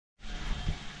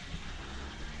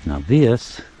Now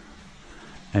this,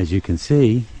 as you can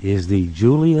see, is the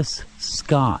Julius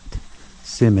Scott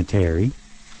Cemetery,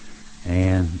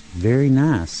 and very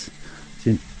nice. It's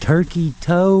in Turkey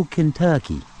Toe,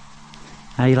 Kentucky.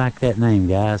 How you like that name,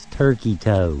 guys? Turkey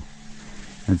Toe.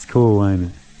 That's cool,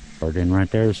 ain't it? And right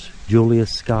there's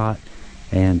Julius Scott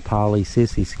and Polly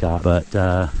Sissy Scott.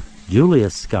 But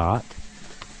Julius Scott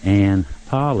and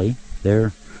Polly,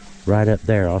 they're right up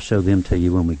there. I'll show them to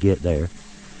you when we get there.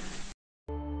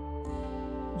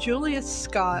 Julius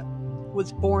Scott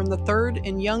was born the third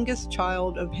and youngest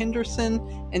child of Henderson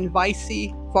and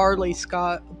Vicey Varley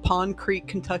Scott of Pond Creek,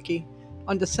 Kentucky.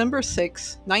 On December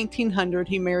 6, 1900,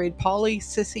 he married Polly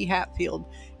Sissy Hatfield,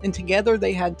 and together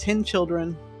they had 10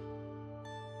 children.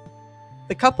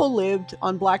 The couple lived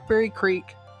on Blackberry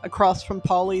Creek across from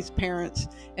Polly's parents,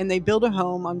 and they built a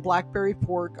home on Blackberry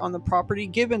Fork on the property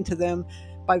given to them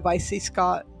by Vicey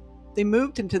Scott. They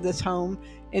moved into this home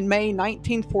in May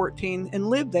 1914 and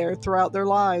lived there throughout their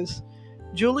lives.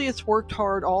 Julius worked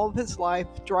hard all of his life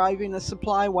driving a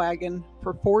supply wagon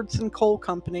for Fordson Coal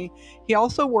Company. He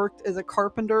also worked as a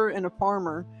carpenter and a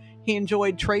farmer. He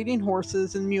enjoyed trading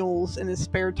horses and mules in his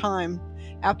spare time.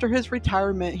 After his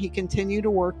retirement, he continued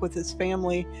to work with his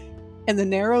family in the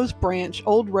Narrows Branch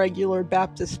Old Regular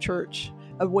Baptist Church,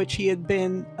 of which he had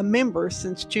been a member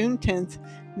since June 10,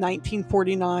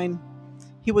 1949.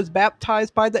 He was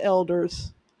baptized by the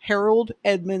elders, Harold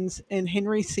Edmonds and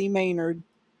Henry C. Maynard.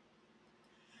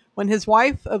 When his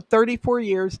wife of 34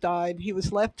 years died, he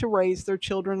was left to raise their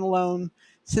children alone.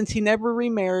 Since he never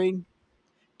remarried,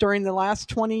 during the last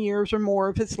 20 years or more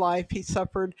of his life, he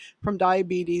suffered from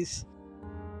diabetes.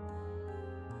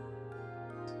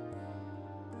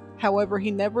 However,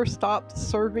 he never stopped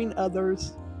serving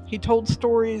others. He told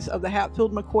stories of the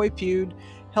Hatfield McCoy feud,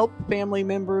 helped family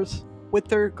members with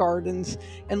their gardens,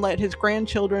 and let his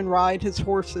grandchildren ride his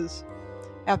horses.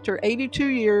 After 82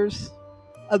 years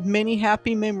of many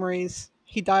happy memories,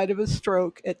 he died of a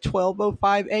stroke at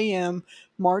 12:05 a.m.,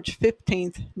 March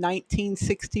 15,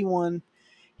 1961.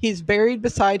 He is buried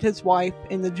beside his wife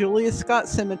in the Julius Scott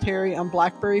Cemetery on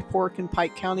Blackberry Fork in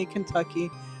Pike County, Kentucky,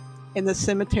 and the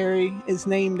cemetery is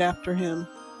named after him.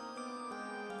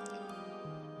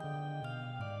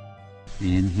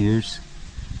 And here's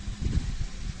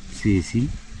Sissy.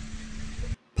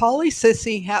 Polly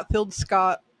Sissy Hatfield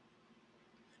Scott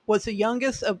was the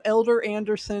youngest of Elder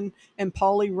Anderson and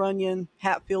Polly Runyon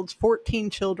Hatfield's 14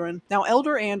 children. Now,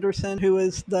 Elder Anderson, who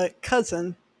is the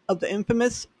cousin of the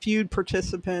infamous feud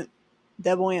participant,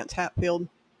 Devil Anse Hatfield.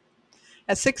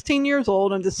 At 16 years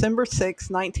old, on December 6,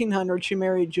 1900, she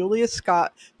married Julius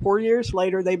Scott. 4 years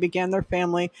later, they began their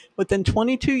family. Within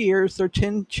 22 years, their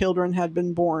 10 children had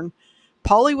been born.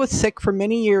 Polly was sick for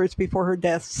many years before her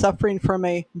death, suffering from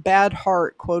a bad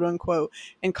heart, quote unquote,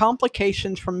 and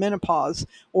complications from menopause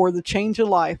or the change of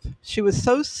life. She was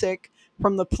so sick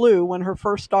from the flu when her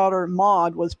first daughter,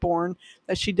 Maud, was born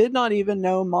that she did not even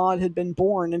know Maud had been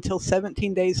born until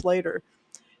 17 days later.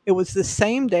 It was the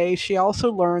same day she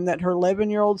also learned that her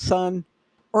 11-year-old son,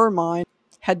 Ermine,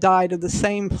 had died of the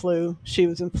same flu she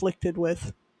was inflicted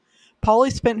with.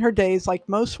 Polly spent her days like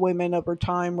most women of her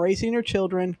time, raising her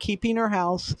children, keeping her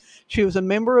house. She was a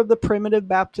member of the Primitive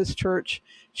Baptist Church.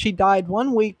 She died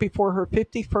 1 week before her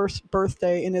 51st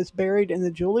birthday and is buried in the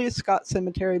Julius Scott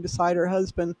Cemetery beside her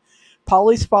husband.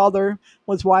 Polly's father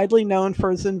was widely known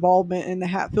for his involvement in the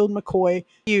Hatfield McCoy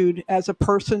feud as a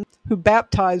person who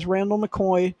baptized Randall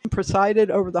McCoy and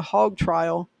presided over the hog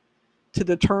trial to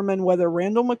determine whether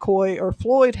Randall McCoy or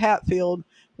Floyd Hatfield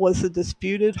was the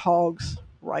disputed hog's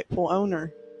rightful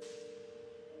owner.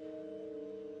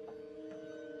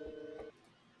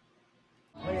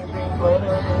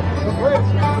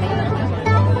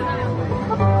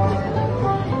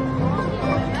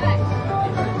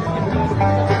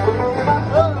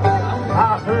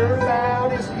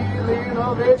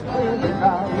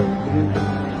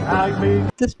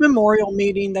 This memorial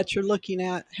meeting that you're looking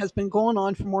at has been going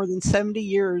on for more than 70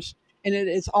 years, and it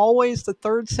is always the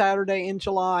third Saturday in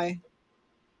July.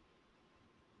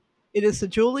 It is the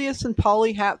Julius and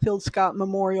Polly Hatfield Scott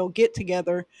Memorial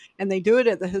Get-Together, and they do it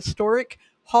at the historic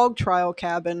hog trial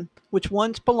cabin, which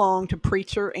once belonged to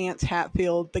Preacher Anse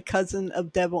Hatfield, the cousin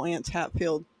of Devil Anse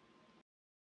Hatfield.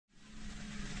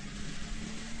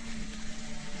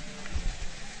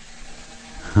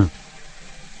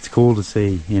 It's cool to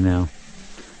see, you know,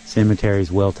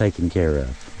 cemeteries well taken care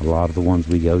of. A lot of the ones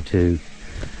we go to,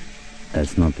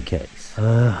 that's not the case.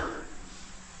 Oh,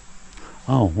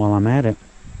 while I'm at it,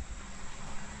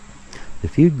 the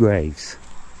feud graves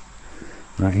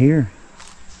right here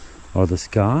are the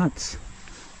Scotts.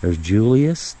 There's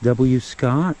Julius W.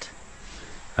 Scott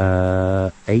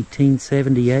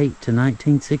 1878 to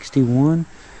 1961.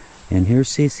 And here's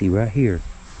Sissy right here.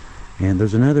 And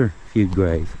there's another feud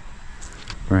grave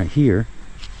right here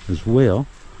as well.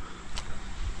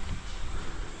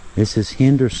 This is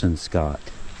Henderson Scott.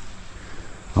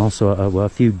 Also a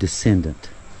feud descendant.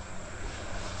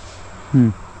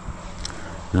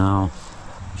 Now,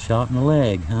 shot in the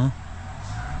leg, huh?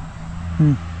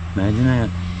 Imagine that.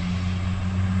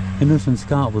 Henderson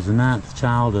Scott was the 9th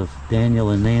child of Daniel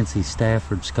and Nancy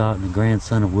Stafford Scott and the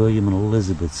grandson of William and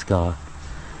Elizabeth Scott.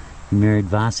 He married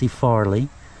Vicey Farley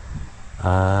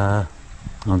on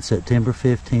September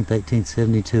 15th,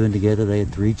 1872, and together they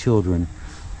had 3 children,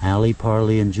 Allie,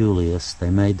 Parley, and Julius. They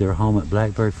made their home at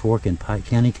Blackberry Fork in Pike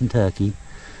County, Kentucky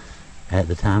at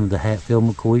the time of the Hatfield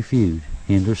McCoy feud.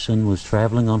 Henderson was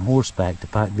traveling on horseback to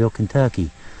Pikeville,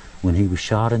 Kentucky when he was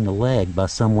shot in the leg by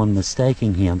someone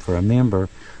mistaking him for a member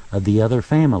of the other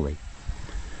family.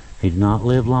 He did not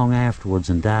live long afterwards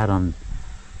and died on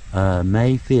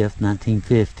May 5th,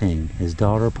 1915. His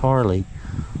daughter Parley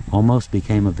almost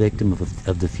became a victim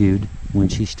of the feud when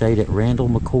she stayed at Randall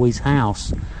McCoy's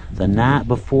house the night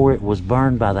before it was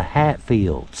burned by the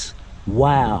Hatfields.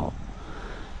 Wow!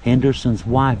 Henderson's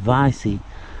wife Vicey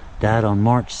died on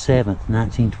March 7th,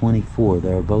 1924.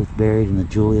 They are both buried in the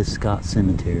Julius Scott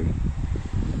Cemetery.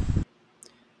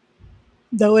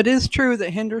 Though it is true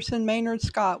that Henderson Maynard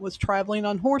Scott was traveling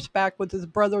on horseback with his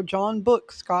brother John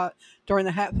Book Scott during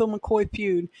the Hatfield McCoy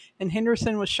feud, and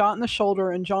Henderson was shot in the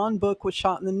shoulder and John Book was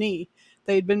shot in the knee,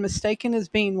 they had been mistaken as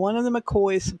being one of the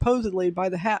McCoys supposedly by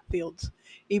the Hatfields.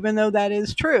 Even though that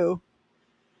is true,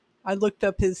 I looked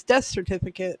up his death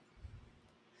certificate,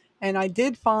 and I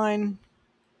did find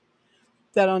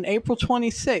that on April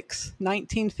 26,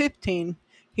 1915,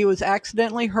 he was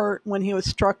accidentally hurt when he was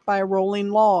struck by a rolling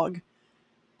log.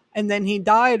 And then he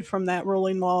died from that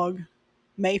rolling log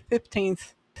May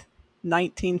 15th,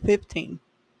 1915.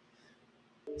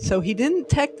 So he didn't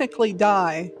technically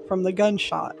die from the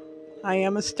gunshot. I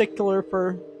am a stickler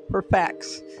for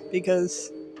facts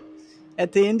because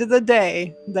at the end of the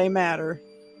day, they matter.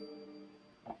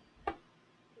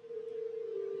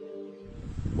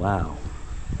 Wow.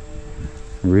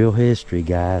 Real history,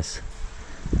 guys.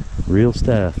 Real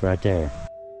stuff right there.